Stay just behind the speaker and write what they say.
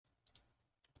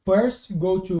First,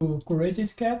 go to Create a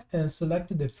Sketch and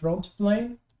select the front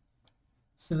plane.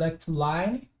 Select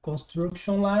Line,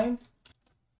 Construction Line.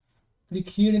 Click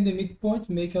here in the midpoint,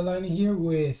 make a line here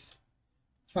with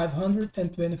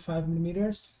 525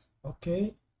 millimeters.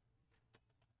 Okay.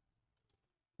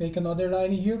 Make another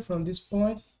line here from this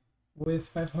point with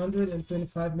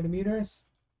 525 millimeters.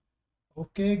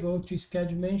 Okay, go to sketch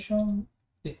dimension.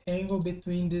 The angle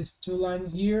between these two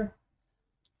lines here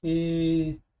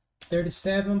is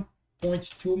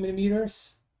 37.2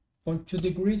 millimeters, 0.2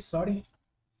 degrees, sorry.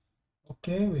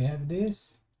 Okay, we have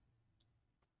this.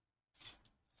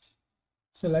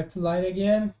 Select line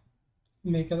again,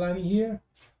 make a line here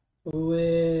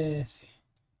with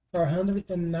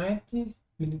 490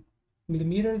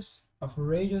 millimeters of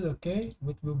radius, okay,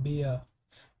 which will be an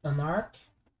arc.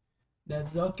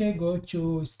 That's okay. Go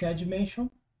to sketch dimension,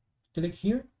 click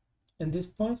here, and this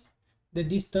point, the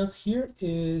distance here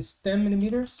is 10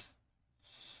 millimeters.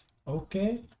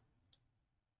 Okay.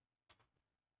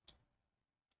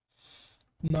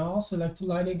 Now select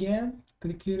line again,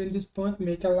 click here in this point,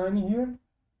 make a line here.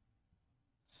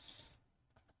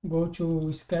 Go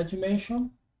to sketch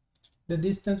dimension. The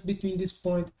distance between this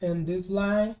point and this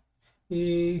line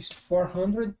is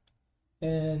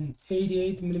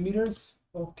 488 millimeters.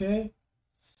 Okay.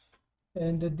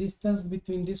 And the distance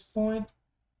between this point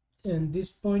and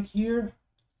this point here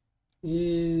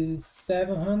is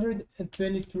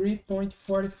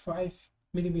 723.45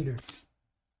 millimeters.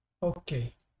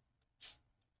 Okay,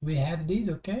 we have this.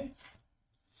 Okay,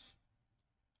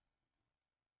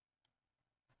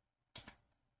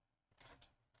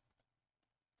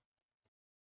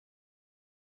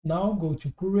 now go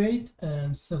to Create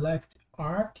and select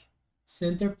Arc,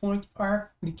 Center Point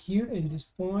Arc. Click here in this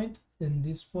point and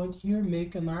this point here,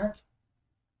 make an arc.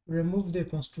 Remove the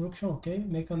construction. Okay,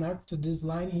 make an arc to this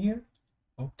line here.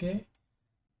 Okay,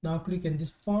 now click in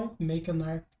this point, make an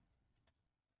arc.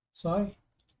 Sorry,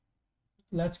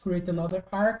 let's create another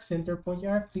arc, center point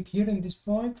arc. Click here in this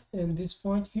point and this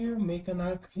point here, make an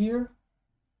arc here.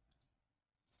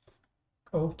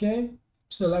 Okay,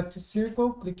 select a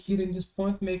circle, click here in this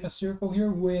point, make a circle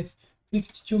here with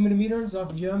 52 millimeters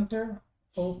of diameter.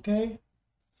 Okay,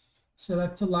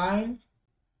 select a line,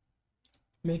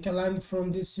 make a line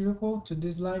from this circle to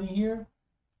this line here,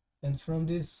 and from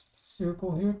this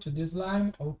circle here to this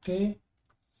line. Okay,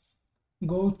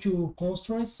 go to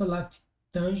constraints, select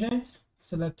tangent,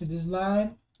 select this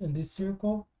line and this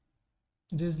circle,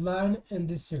 this line and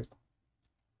this circle.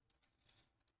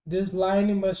 This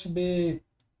line must be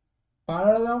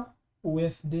parallel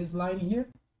with this line here.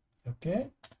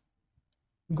 Okay,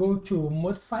 go to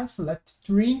modify, select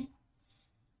trim,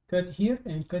 cut here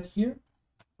and cut here.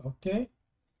 Okay,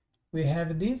 we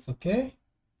have this. Okay,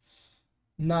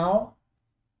 now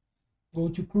go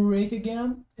to Create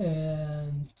again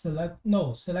and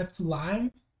select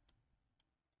line.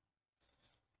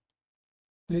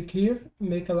 Click here,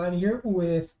 make a line here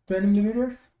with 20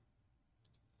 millimeters.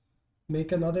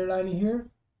 Make another line here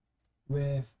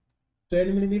with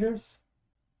 20 millimeters.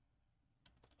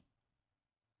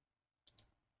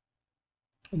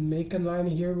 And make a line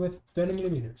here with 20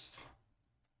 millimeters.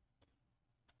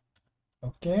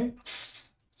 Okay.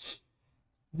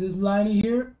 This line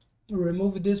here,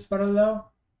 remove this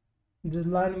parallel. This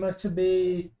line must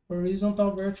be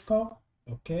horizontal, vertical.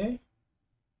 Okay.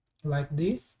 Like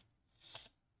this.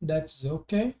 That's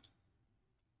okay.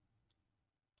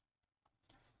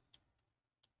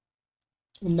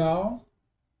 Now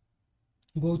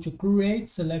go to Create,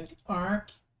 select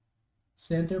Arc,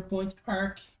 Center Point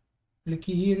Arc. Click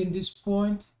here in this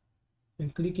point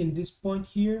and click in this point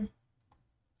here.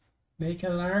 Make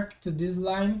an arc to this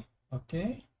line.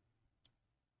 Okay.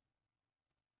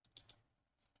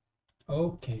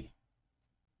 Okay.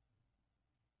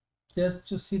 Just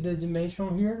to see the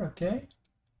dimension here. Okay.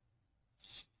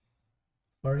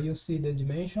 Or you see the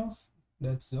dimensions.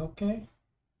 That's okay.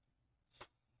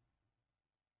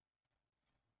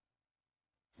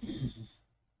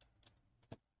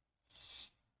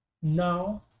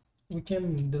 Now we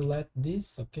can delete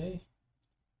this. Okay,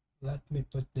 let me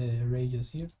put the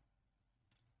radius here.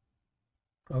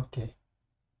 Okay,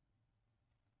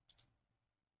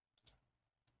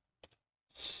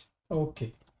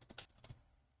 okay,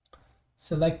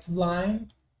 select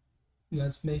line.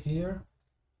 Let's make here,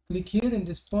 click here in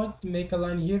this point, make a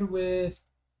line here with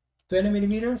 20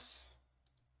 millimeters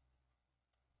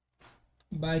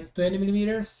by 20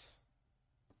 millimeters.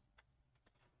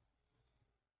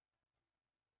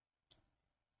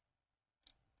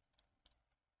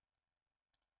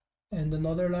 And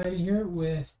another line here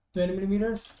with 20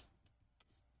 millimeters.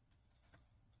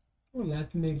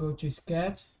 Let me go to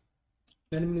sketch,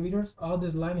 20 millimeters. All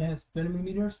this line has 20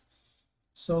 millimeters.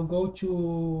 So go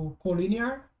to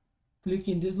collinear, click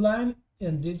in this line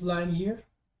and this line here.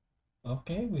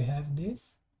 Okay, we have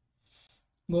this.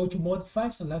 Go to modify,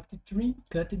 select the tree,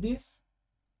 cut this.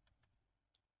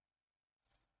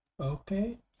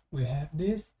 Okay, we have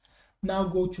this. Now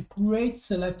go to create,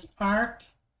 select arc,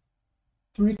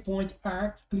 3-point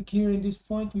arc, click here in this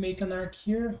point, make an arc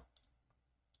here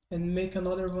and make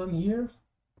another one here.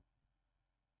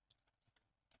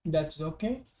 That's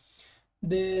okay.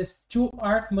 These two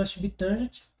arcs must be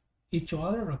tangent each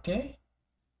other, okay?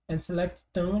 And select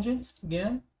tangent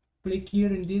again, click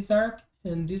here in this arc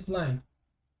and this line.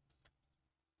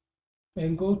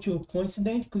 And go to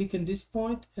coincident, click in this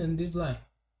point and this line.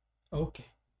 Okay.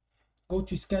 Go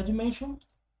to scale dimension.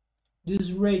 This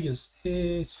radius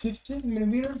is 50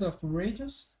 millimeters of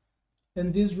radius.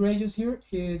 And this radius here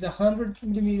is 100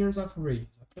 millimeters of radius,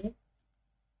 okay?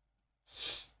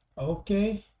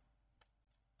 Okay.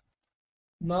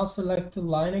 Now select the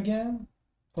line again,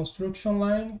 construction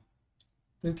line,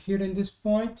 click here in this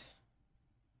point.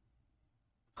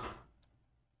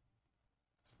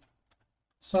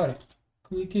 Sorry,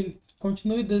 click in,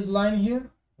 continue this line here,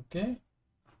 okay?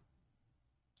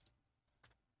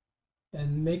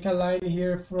 And make a line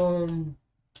here from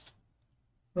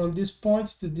this point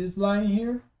to this line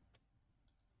here,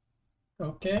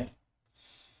 okay?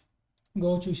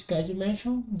 Go to scale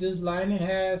dimension. This line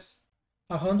has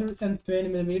 120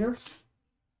 millimeters.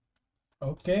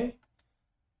 Okay.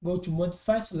 Go to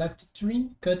modify, select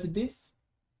trim, cut this.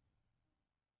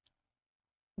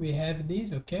 We have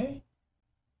this, okay.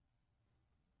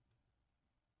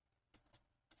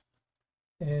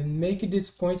 And make this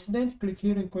coincident. Click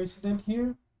here and coincident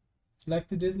here.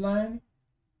 Select this line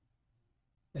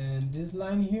and this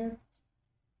line here.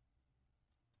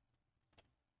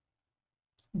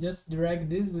 Just drag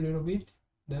this a little bit.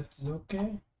 That's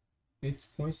okay. It's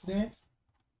coincident.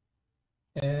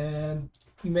 And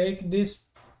make this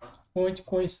point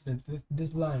coincident with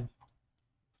this line.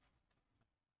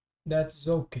 That's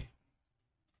okay.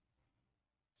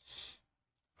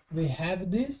 We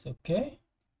have this, okay.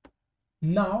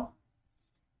 Now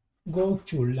go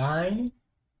to line,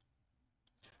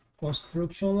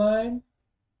 construction line,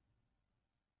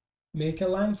 make a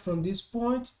line from this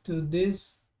point to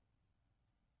this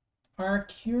arc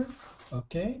here,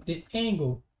 okay. The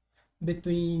angle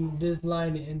between this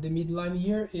line and the midline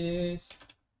here is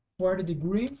 40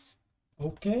 degrees,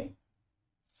 okay.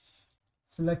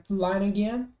 Select the line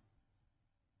again,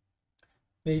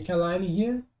 make a line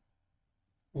here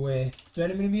with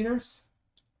 20 millimeters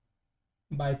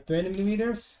by 20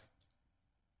 millimeters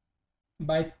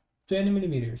by 20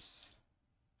 millimeters,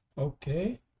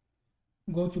 okay.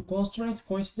 Go to constraints,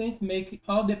 coincident, make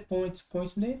all the points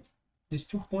coincident. These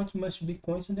 2 points must be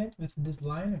coincident with this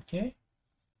line, okay.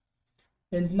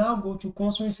 And now go to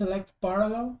constraint, select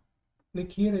parallel,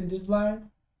 click here in this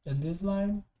line and this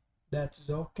line. That's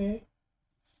okay.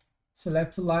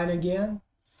 Select the line again,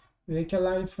 make a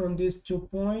line from these 2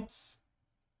 points.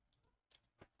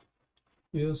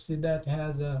 You'll see that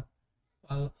has a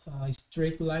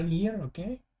straight line here,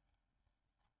 okay.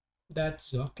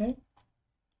 That's okay.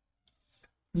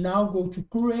 Now go to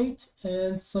create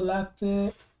and select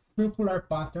the circular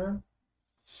pattern.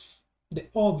 The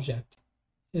object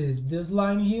is this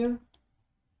line here,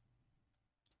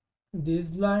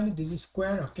 this line, this is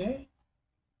square, okay.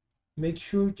 Make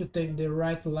sure to take the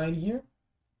right line here,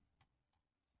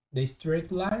 the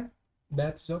straight line.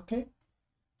 That's okay.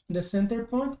 The center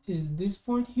point is this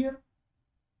point here,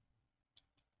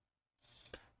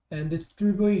 and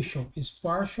distribution is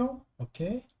partial,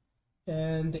 okay.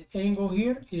 And the angle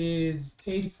here is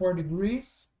 84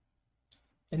 degrees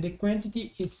and the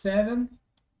quantity is 7,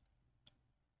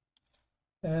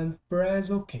 and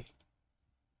press OK.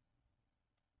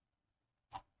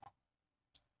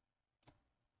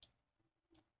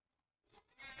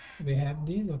 We have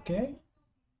this, okay.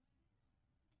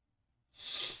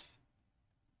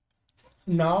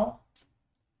 Now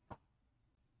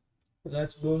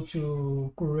let's go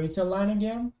to create a line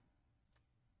again,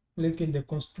 click in the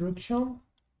construction,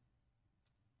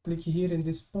 click here in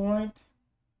this point,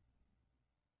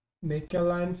 make a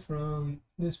line from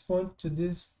this point to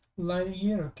this line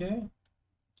here, okay.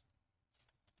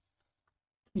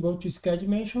 Go to scale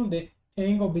dimension. The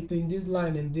angle between this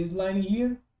line and this line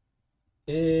here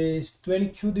is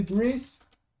 22 degrees,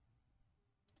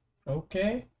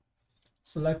 okay.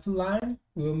 Select the line,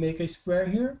 we'll make a square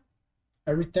here,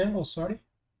 a rectangle, sorry.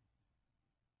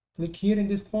 Click here in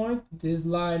this point. This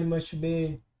line must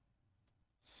be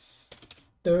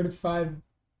 35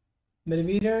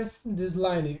 millimeters, this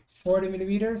line 40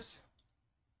 millimeters,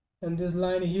 and this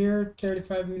line here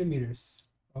 35 millimeters.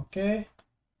 Okay,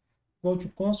 go to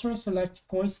constraint, select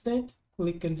coincident,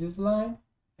 click on this line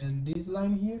and this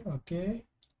line here. Okay,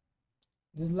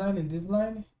 this line and this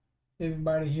line,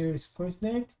 everybody here is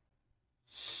coincident.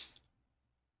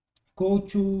 Go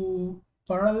to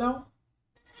parallel,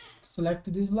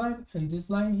 select this line and this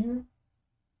line here,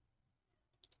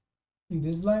 and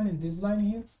this line and this line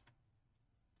here.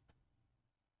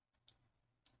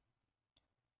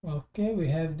 Okay, we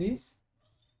have this.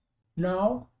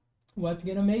 Now what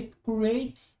we're gonna make,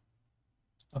 create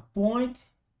a point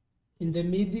in the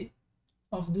middle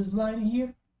of this line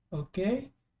here. Okay,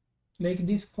 make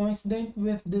this coincident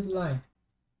with this line.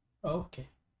 Okay,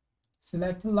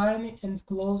 select the line and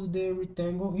close the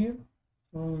rectangle here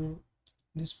from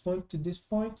this point to this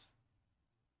point.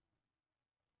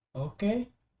 Okay,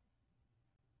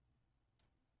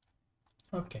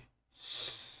 okay,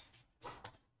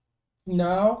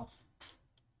 now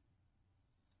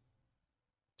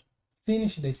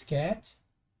finish the sketch,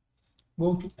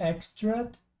 go to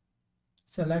extrude,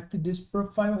 select this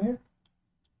profile here,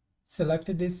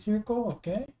 select this circle.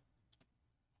 Okay,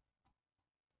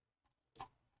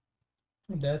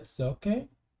 that's okay.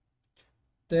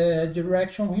 The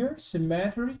direction here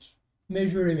symmetric,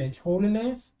 measurement whole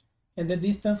length, and the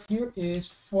distance here is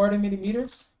 40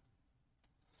 millimeters.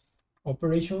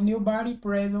 Operation new body,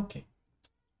 press OK.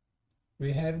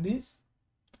 We have this.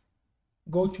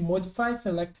 Go to modify,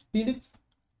 select fillet,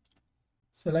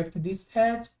 select this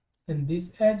edge and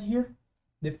this edge here.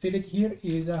 The fillet here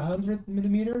is 100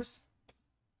 millimeters.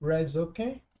 Press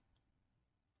OK.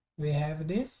 We have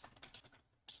this.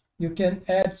 You can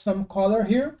add some color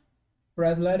here.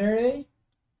 Press letter A.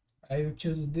 I will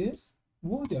choose this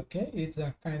wood. Okay, it's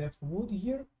a kind of wood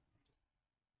here.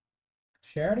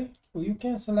 Cherry. Well, you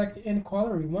can select any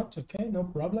color you want. Okay, no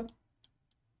problem.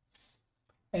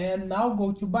 And now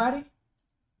go to body.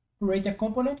 Create a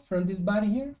component from this body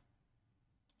here.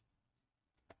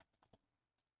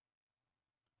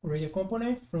 Create a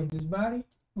component from this body.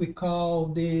 We call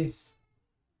this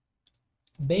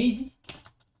base.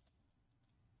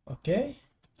 Okay.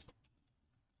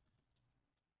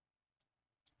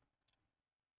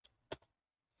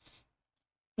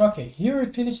 Okay, here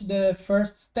we finish the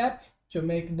first step to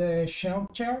make the shell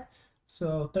chair.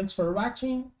 So thanks for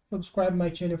watching. Subscribe my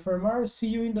channel for more. See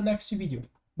you in the next video.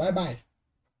 Bye bye.